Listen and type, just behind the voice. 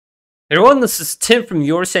Hey everyone, this is Tim from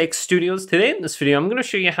Your Sake Studios. Today in this video, I'm going to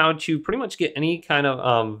show you how to pretty much get any kind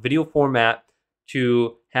of video format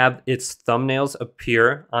to have its thumbnails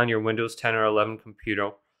appear on your Windows 10 or 11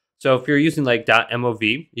 computer. So if you're using like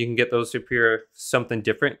 .mov, you can get those to appear something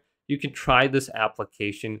different. You can try this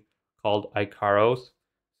application called Icaros.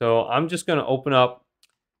 So I'm just going to open up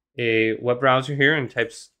a web browser here and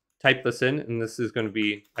type this in, and this is going to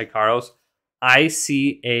be Icaros,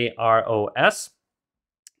 Icaros.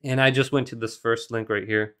 And I just went to this first link right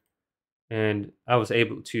here, and I was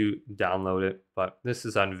able to download it, but this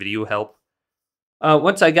is on Video Help.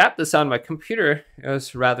 Once I got this on my computer, it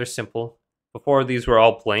was rather simple. Before, these were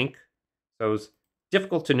all blank, so it was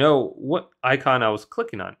difficult to know what icon I was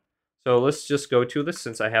clicking on. So let's just go to this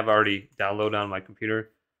since I have already downloaded on my computer.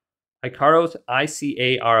 Icaros,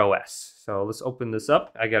 Icaros. So let's open this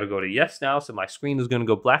up. I got to go to yes now, so my screen is going to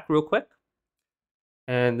go black real quick.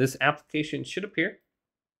 And this application should appear.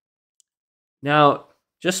 Now,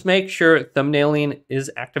 just make sure thumbnailing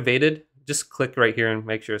is activated. Just click right here and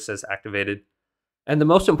make sure it says activated. And the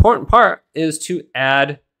most important part is to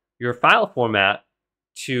add your file format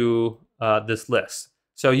to this list.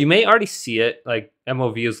 So you may already see it, like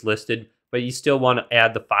MOV is listed, but you still want to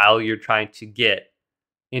add the file you're trying to get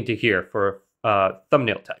into here for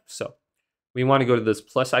thumbnail type. So we want to go to this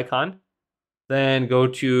plus icon, then go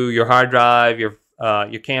to your hard drive, your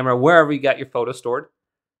camera, wherever you got your photo stored,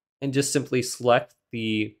 and just simply select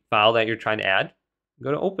the file that you're trying to add.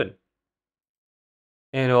 Go to open.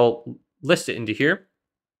 And it'll list it into here.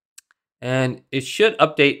 And it should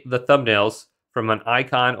update the thumbnails from an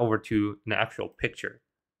icon over to an actual picture.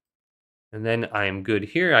 And then I am good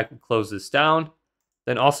here. I can close this down.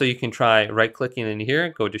 Then also you can try right-clicking in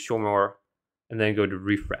here, go to show more, and then go to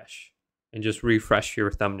refresh. And just refresh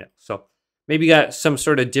your thumbnail. So maybe you got some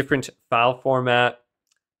sort of different file format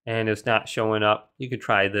and it's not showing up. You could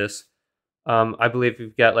try this. I believe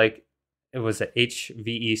you've got like, it was a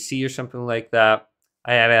HVEC or something like that.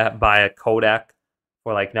 I had to buy a codec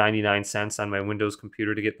for like 99 cents on my Windows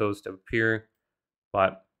computer to get those to appear.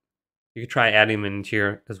 But you could try adding them in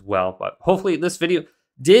here as well. But hopefully this video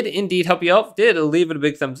did indeed help you out. Did, leave it a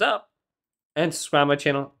big thumbs up. And subscribe to my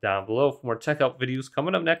channel down below for more tech help videos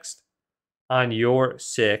coming up next on Your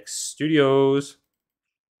Sake Studios.